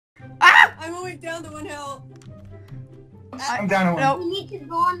I'm only down to 1 health. I'm down to 1. No. We need to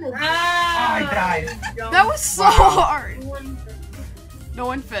go on the. Oh, I died. That was so hard. No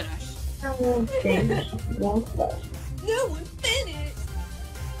one finished. No one finished. No one finished.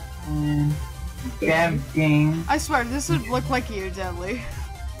 Damn game. I swear, this would look like you, Deadly.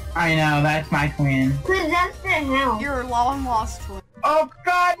 I know, that's my twin. Cause that's the house. You're a long lost twin. Oh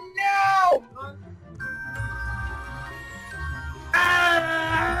God, no!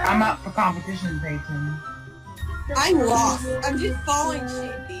 I'm up for competition, Peyton. I'm lost. I'm just falling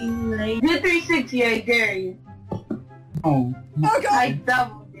sheepy. Do 360, I dare you. Oh. Oh I God.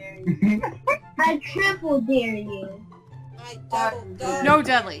 double dare you. I triple dare you. I double No,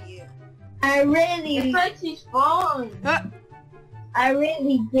 Deadly. you. I really, It's like she's falling. I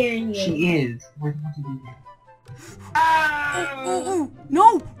really dare you. She is. We're going to do that. Ooh,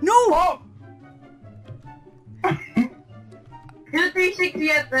 no, no! Oh! Do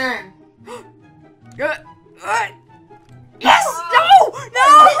 360 at the end. Yes! No! No!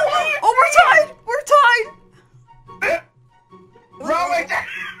 Oh, we're tied! We're tied! Roblox!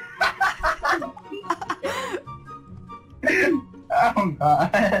 Oh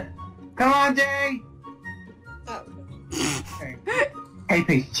God. Come on, Jay! Oh. Okay. Hey,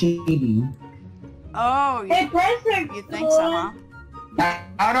 Paige, cheating. Oh, Hey, you person. think so, huh?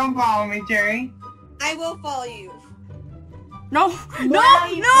 Now don't follow me, Jerry. I will follow you. No! No!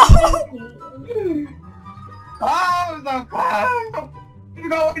 No! Oh, so close! You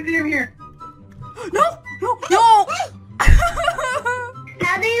know what to do here. No! No! No!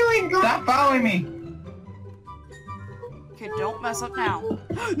 How do you even go? Stop following me. Okay, don't mess up now.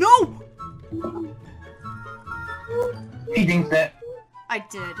 No! He jinxed it. I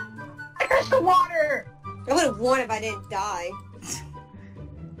did. I touched the water! I would have won if I didn't die.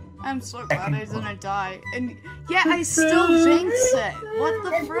 I'm so glad I didn't die. And yeah, I still jinxed it. What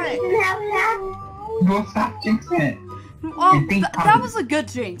the frick? Don't stop jinxing it. Well, that was a good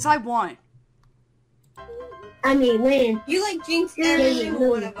jinx. I won. I mean, when? You like jinxed every single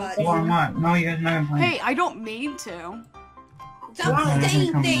one of us. Or what? No, you guys are not gonna play. Hey, I don't mean to. Stop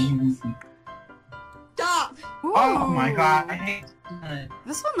saying things. Stop. Oh Ooh. my God, I hate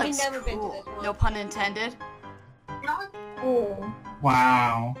This one looks I've never been to cool. this one. No pun intended. Oh.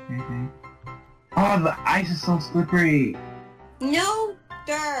 Wow. Oh, the ice is so slippery. No, I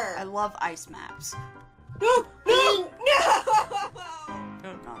sir. love ice maps. No, no, no.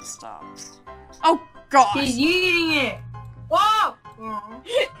 No, not stop. Oh gosh! She's eating it. Whoa!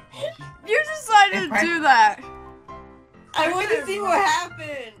 You decided to do that. I want to see what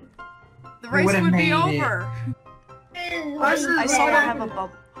happened. The race would've would be made it. over. What's I this saw one? her have a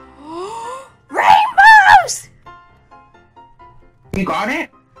bubble. Rainbows! You got it?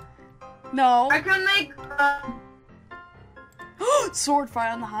 No. I can make Sword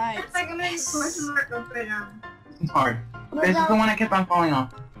fight on the heights. I can make question mark upside down. It's hard. This is the one I kept on falling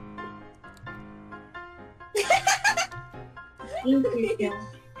off. You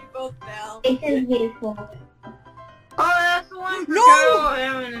both fell. It is beautiful. Oh, that's the one for No!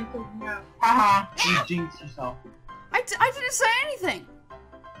 Carol Evan. Haha, you jinxed yourself. I didn't say anything.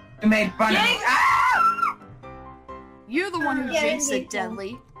 You made fun of me. Jinx! Ah! You're the one who Yeah, jinxed me it, too.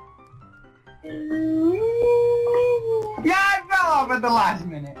 Deadly. Yeah, I fell off at the last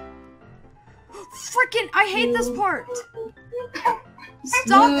minute. Frickin', I hate this part.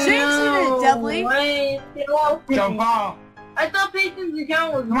 Stop jinxing it, Deadly. Wait, Don't fall. I thought Peyton's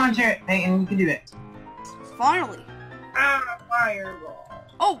account was Come on, Jared. Peyton, you can do this. Finally. fireball.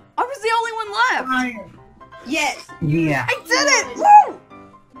 Oh, I was the only one left. Fire. Yes. Yeah. I did it! Woo!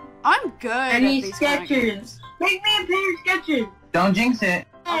 I'm good I at need these kind of games. sketches. Make me a pair of sketches. Don't jinx it.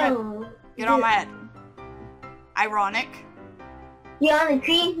 Oh. Get on my head. Ironic. You're on the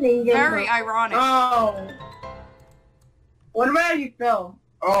tree thing. Very ironic. Oh. What about you, Phil?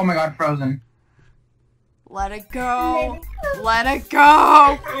 Oh my God, frozen. Let it go. Let it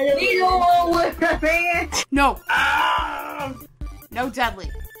go. Needle with the fan. No. Ah! No,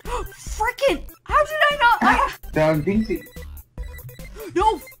 Deadly. Frickin'! How did I not? Don't jinx it.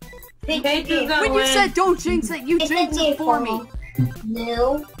 No. Peyton's gonna When you win. said don't jinx it, you jinxed it for me.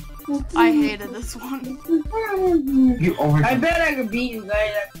 No. I hated this one. You over. I bet I could beat you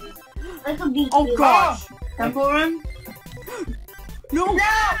guys after this. I could beat Oh you. gosh. Temple Run? No.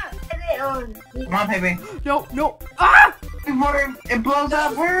 Come on, baby. No. No. Ah! Before it blows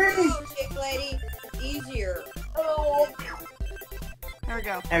up, hurry. Oh, chick lady. Easier. There we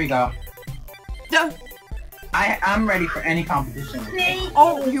go. There we go. No. I'm ready for any competition.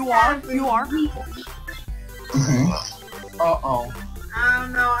 Oh, you are. You are. Uh-oh. I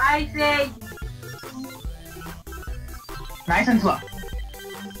don't know. I say Nice and slow.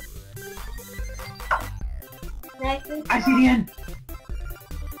 I see the end.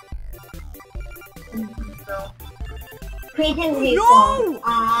 Creighton No!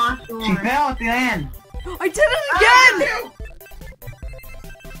 Aw, She fell at the end. I did it again!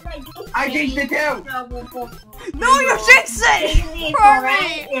 I jinxed it too. No, you're jinxing!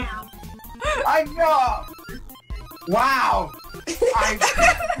 right now. I know. Wow.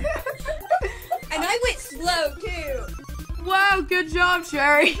 And I went slow too. Wow, good job,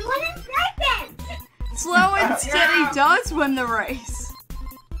 Sherry. You went in second. Slow and steady does win the race.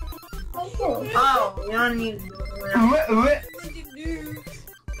 Oh, you don't need to do it. What?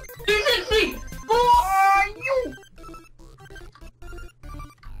 360! Oh, you.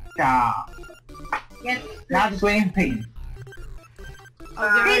 Yeah. Yes. Now just waiting for Peyton.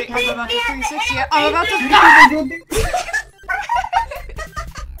 Oh, get ready. I'm about to 360. I'm about to.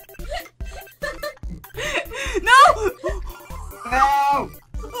 No! No.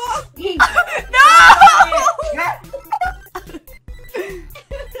 No!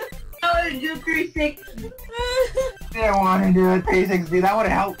 I would do 360. Didn't want to do a 360. That would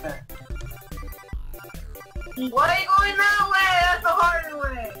have helped her. Why are you going that way? That's the harder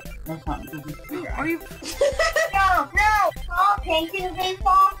way. That's not. Are you? No! No! Oh, Creighton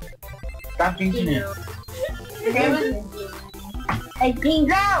baseball. Stop jinxing it. I think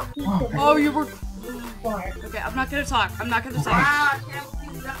No! Oh, you were. four. Okay, I'm not gonna talk. I'm not gonna talk. Wow,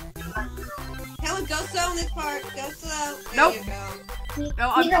 can't do that. Helen, go slow in this part. Go slow. There Nope. you go. No,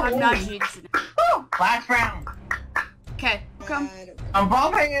 I'm not jinxing it. Woo! Last round. Okay, come. I'm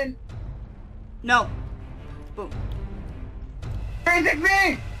ball paying. No. Boom.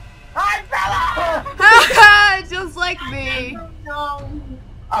 360! I fell off! Haha, just like me. No.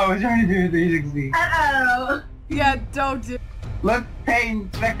 I was trying to do a 360. Uh-oh. Yeah, don't do. Look, Peyton,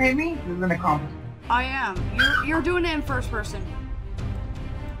 spectate me? This is an accomplishment. I am. You're doing it in first person.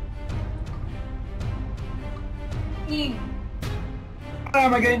 How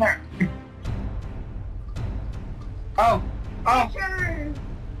am I getting there? Oh. Oh.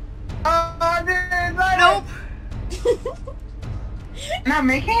 Oh, dude, Nope. Not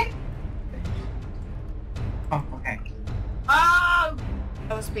making it? Oh, okay. Oh!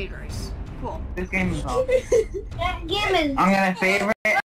 That was speed race. Cool. This game is awful. That game is I'm gonna favorite